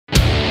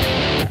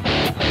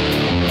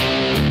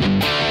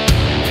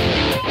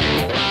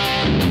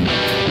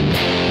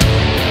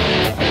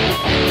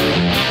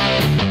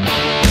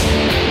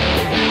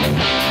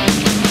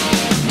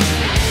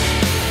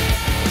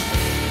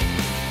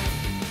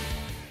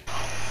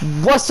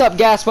What's up,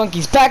 Gas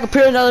Monkeys? Back up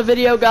here in another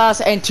video,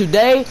 guys, and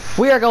today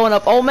we are going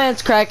up Old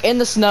Man's Crack in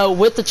the snow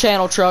with the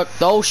channel truck,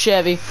 the old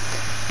Chevy.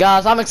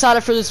 Guys, I'm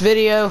excited for this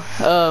video.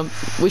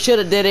 We should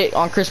have did it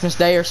on Christmas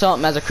Day or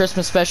something as a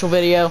Christmas special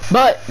video,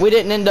 but we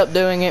didn't end up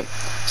doing it.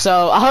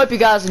 So I hope you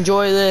guys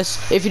enjoy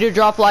this. If you do,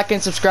 drop a like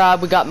and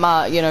subscribe. We got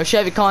my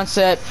Chevy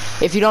concept.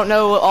 If you don't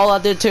know all I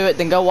did to it,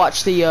 then go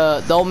watch the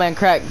Old Man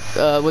Crack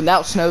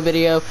without snow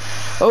video.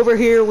 Over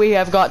here we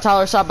have got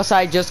Tyler side by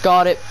side, just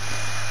got it.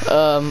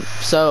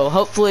 So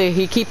hopefully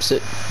he keeps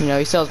it.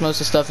 He sells most of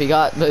the stuff he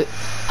got, but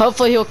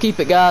hopefully he'll keep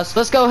it, guys.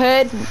 Let's go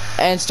ahead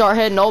and start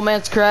heading to Old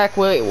Man's Crack.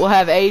 We'll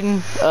have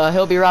Aiden.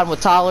 He'll be riding with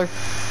Tyler.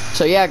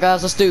 So yeah,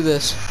 guys, let's do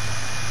this.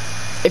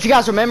 If you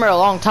guys remember, a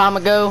long time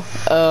ago,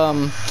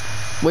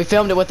 we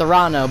filmed it with the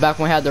Rhino, back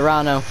when we had the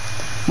Rhino.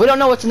 We don't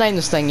know what to name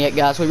this thing yet,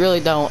 guys. We really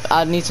don't.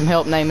 I need some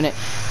help naming it.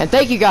 And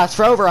thank you guys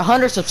for over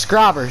 100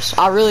 subscribers.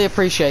 I really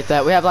appreciate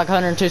that. We have like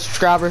 102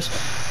 subscribers.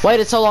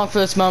 Waited so long for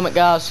this moment,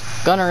 guys.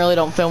 Gunner really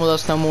don't film with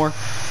us no more.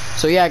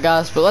 So yeah,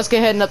 guys. But let's get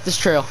heading up this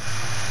trail.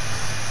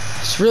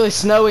 It's really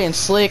snowy and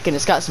slick, and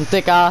it's got some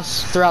thick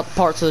ice throughout the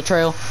parts of the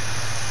trail.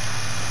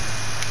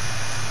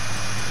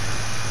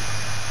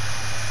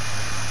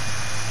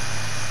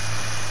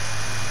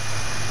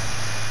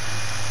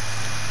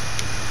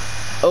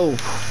 Oh.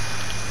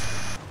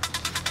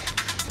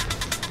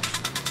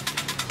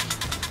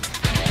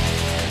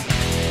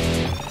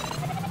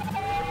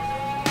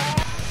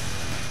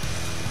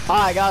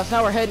 Alright, guys,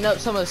 now we're heading up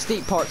some of the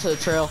steep parts of the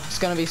trail.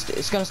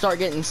 It's gonna start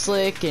getting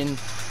slick and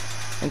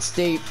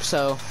steep,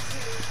 so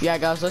yeah,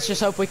 guys, let's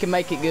just hope we can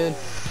make it good.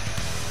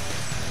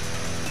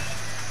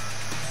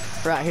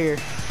 Right here.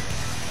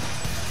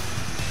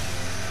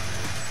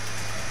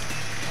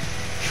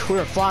 We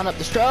were flying up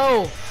the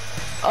trail.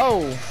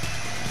 Oh!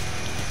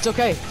 It's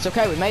okay,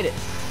 we made it.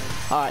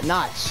 Alright,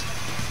 nice.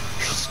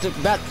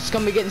 It's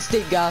gonna be getting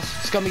steep, guys.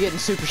 It's gonna be getting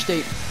super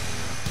steep.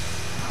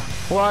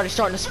 We're already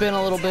starting to spin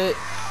a little bit.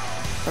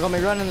 We're gonna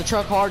be running the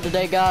truck hard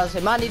today, guys.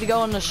 It might need to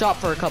go in the shop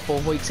for a couple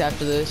of weeks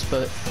after this,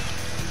 but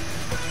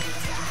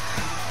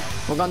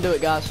we're gonna do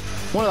it, guys.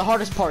 One of the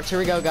hardest parts. Here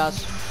we go,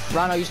 guys.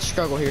 Rhino used to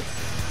struggle here.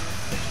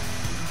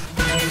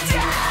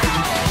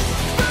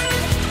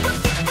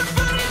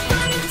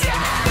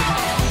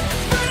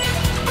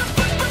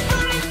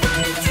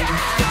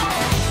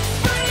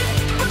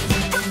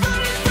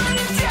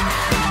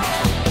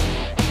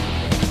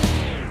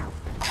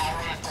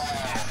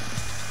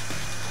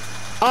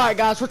 Alright,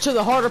 guys, we're to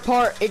the harder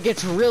part. It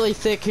gets really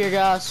thick here,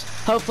 guys.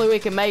 Hopefully we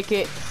can make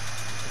it.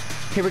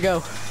 Here we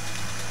go.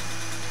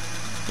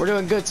 We're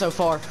doing good so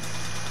far.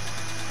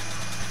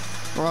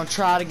 We're gonna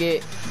try to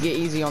get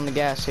easy on the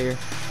gas here.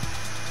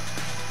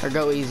 Or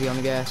go easy on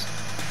the gas.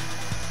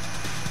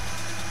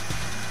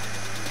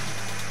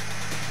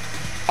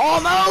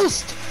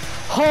 Almost!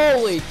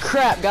 Holy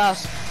crap,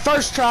 guys.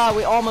 First try,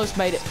 we almost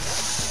made it.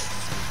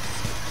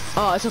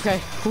 Oh, it's okay.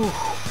 Whew.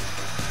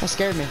 That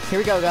scared me. Here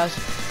we go, guys.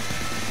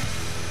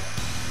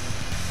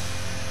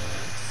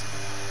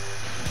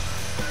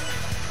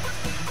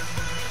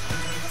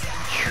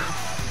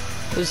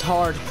 This is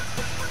hard.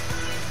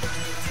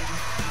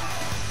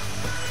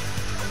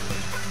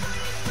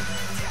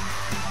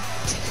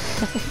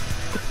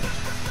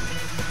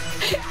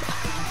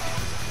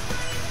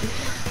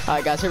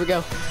 Alright, guys, here we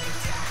go.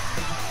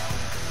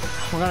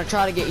 We're gonna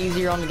try to get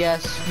easier on the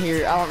gas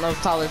here. I don't know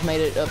if Tyler's made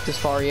it up this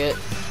far yet.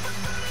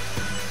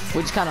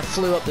 We just kind of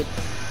flew up the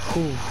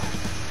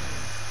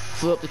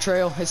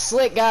trail. It's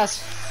slick,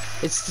 guys.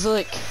 It's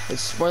slick.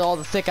 It's where all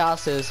the thick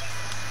ice is.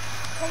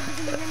 Hey, did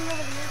you hear me over the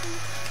earpiece?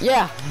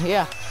 Yeah.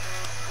 Well,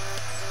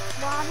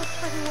 I just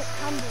freaking went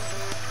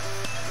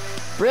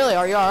tumbling. Really?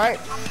 Are you alright?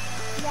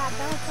 Yeah, I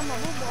bounced on my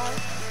wheel bar.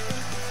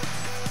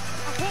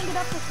 I can't get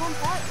up this one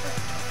part.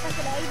 It's like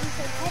an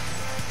agency text.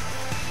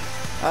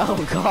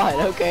 Oh God,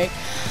 okay.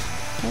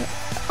 Can you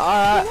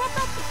walk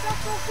up the truck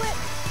real quick?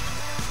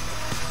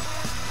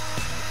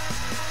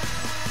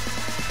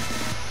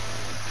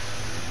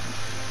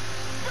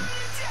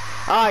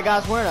 Alright,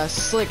 guys, we're in a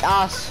slick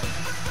ice.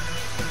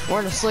 We're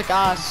in a slick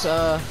ice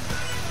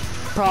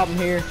problem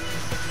here.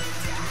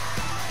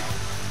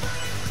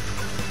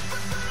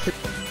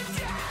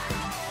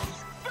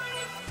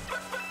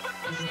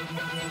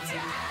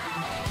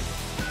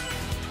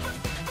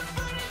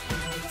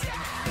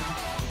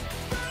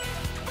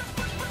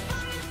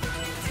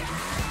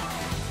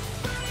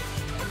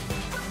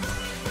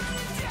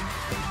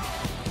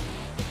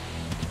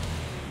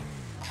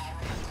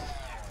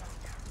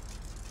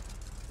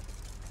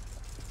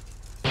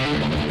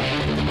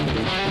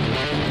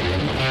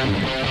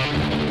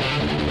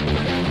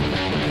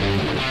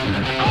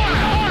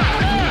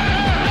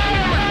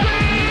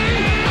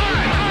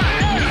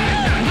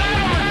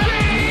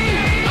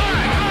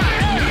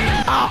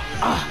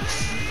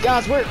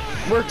 Guys, we're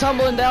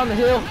tumbling down the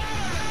hill.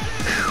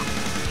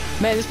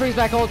 Man, this brings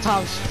back old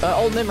times,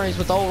 old memories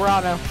with the old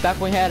Rhino, back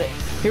when we had it.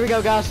 Here we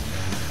go, guys.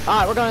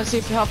 Alright, we're gonna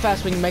see how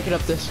fast we can make it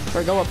up this,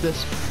 or go up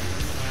this.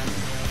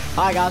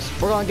 Alright, guys,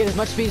 we're gonna get as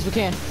much speed as we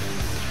can.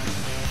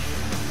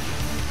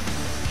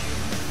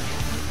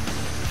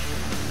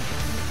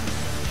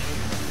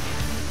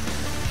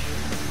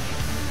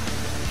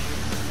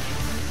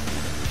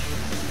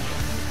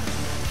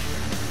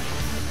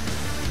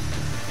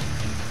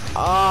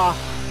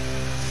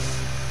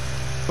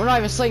 We're not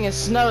even slinging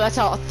snow. That's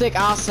how thick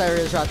ice there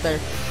is right there.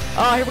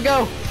 Oh, here we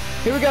go.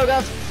 Here we go,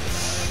 guys.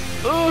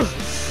 Ooh.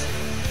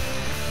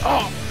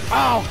 Oh.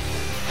 Oh.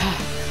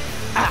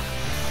 Ah.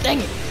 Dang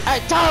it.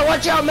 Hey, Tyler,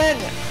 watch out, man.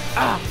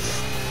 Ah.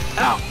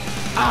 Ow.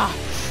 Ah.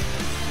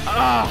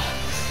 Ah.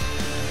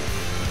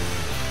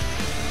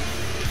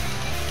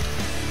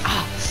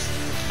 Ah.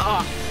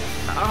 Ah.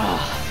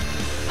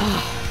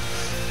 Ah.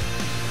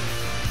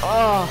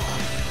 Oh.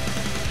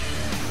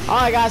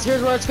 Alright, guys,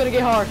 here's where it's gonna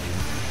get hard.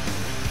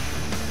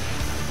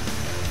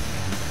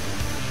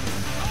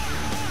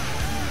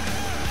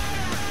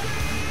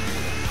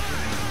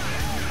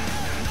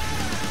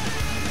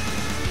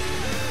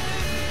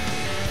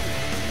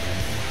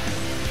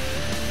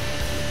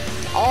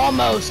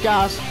 Almost,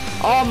 guys.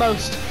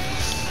 Almost.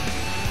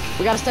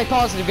 We gotta stay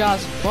positive,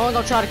 guys. We're only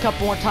gonna try it a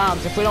couple more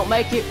times. If we don't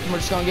make it, we're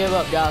just gonna give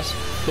up, guys.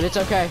 But it's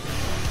okay.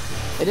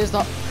 It is the...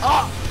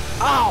 Oh!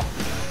 Ow!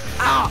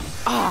 Ow!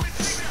 Ah!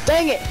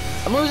 Dang it!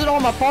 I'm losing all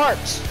my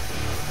parts.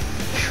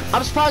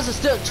 I'm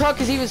surprised the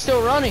truck is even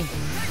still running.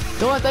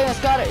 The only thing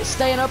that's got it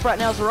staying up right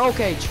now is the roll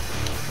cage.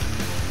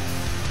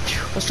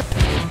 Let's try.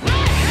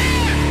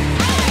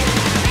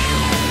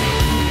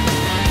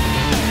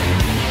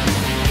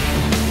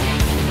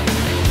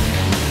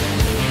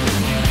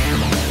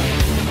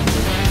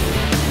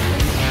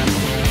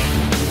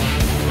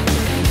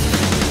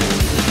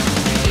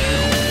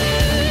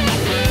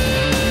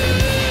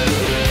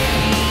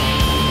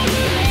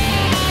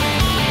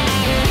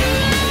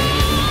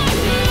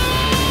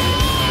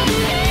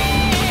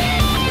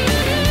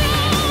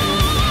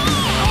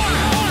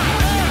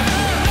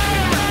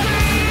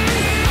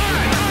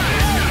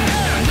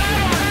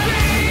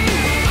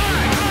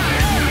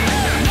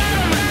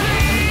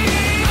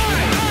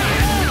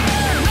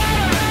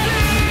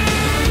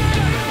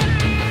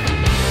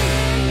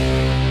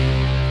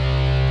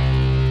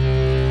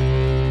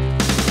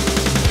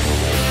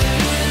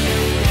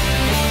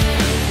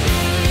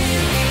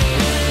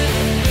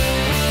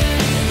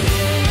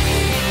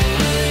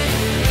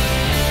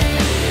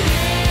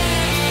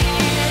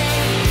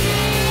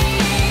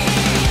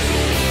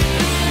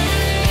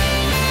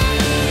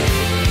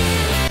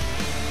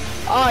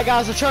 Alright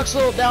guys, the truck's a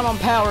little down on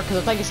power because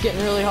I think it's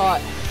getting really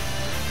hot.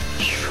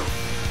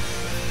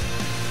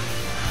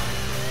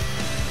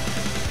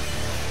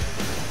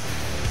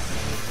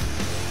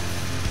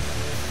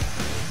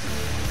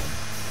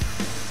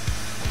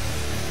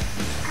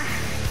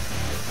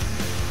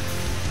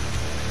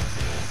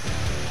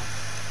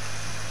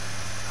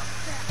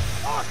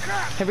 Oh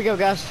crap! Here we go,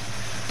 guys.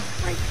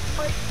 Wait.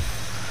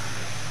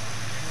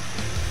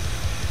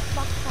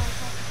 Box fire.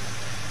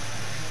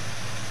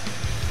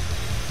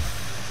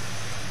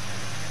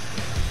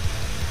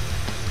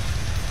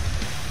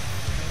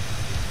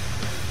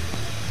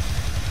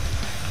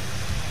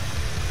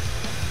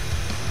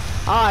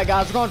 Alright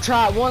guys, we're gonna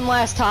try it one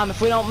last time.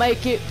 If we don't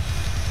make it,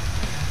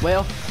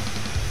 well,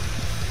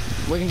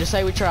 we can just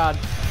say we tried.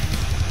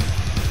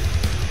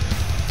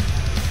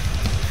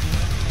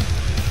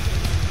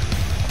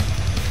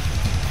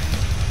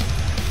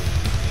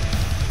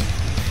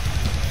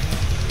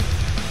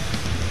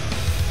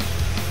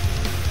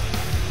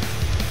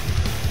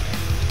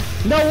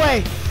 No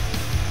way!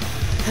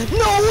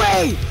 No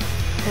way!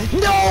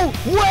 No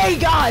way,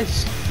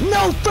 guys!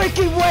 No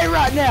freaking way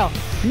right now!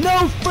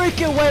 No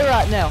freaking way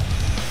right now!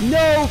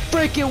 No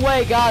freaking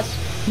way, guys!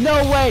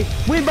 No way!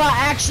 We might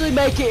actually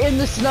make it in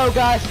the snow,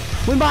 guys!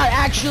 We might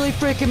actually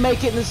freaking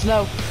make it in the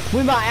snow!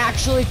 We might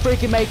actually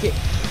freaking make it!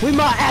 We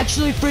might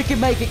actually freaking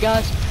make it,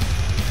 guys!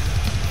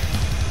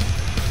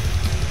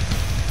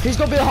 Here's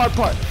gonna be the hard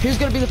part. Here's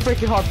gonna be the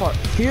freaking hard part.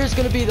 Here's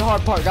gonna be the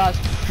hard part, guys.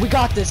 We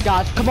got this,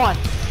 guys. Come on.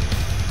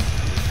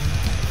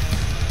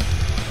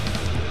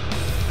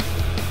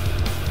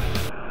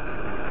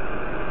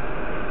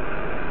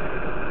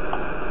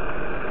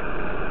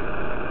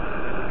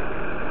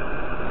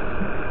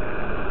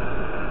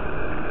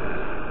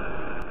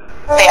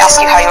 They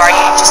ask you how you are,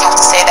 you just have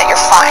to say that you're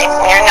fine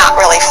when you're not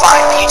really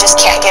fine, but you just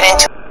can't get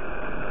into it.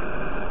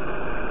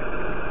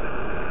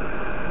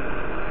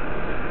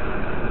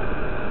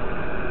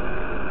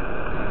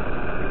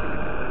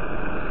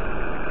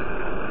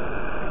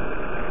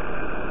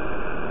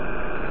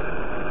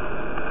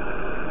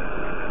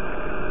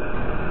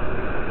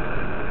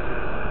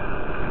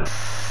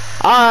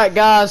 Alright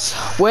guys,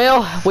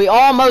 well, we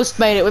almost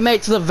made it. We made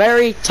it to the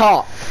very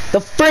top. The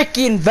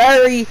freaking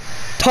very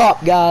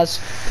top, guys.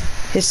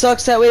 It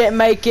sucks that we didn't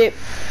make it,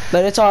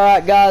 but it's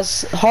alright,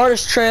 guys.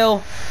 Hardest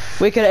trail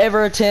we could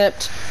ever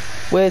attempt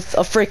with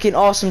a freaking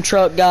awesome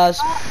truck, guys.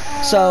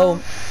 So,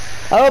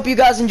 I hope you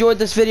guys enjoyed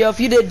this video. If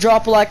you did,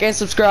 drop a like and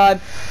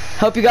subscribe.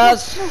 Hope you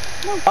guys...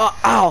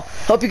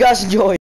 Hope you guys enjoyed.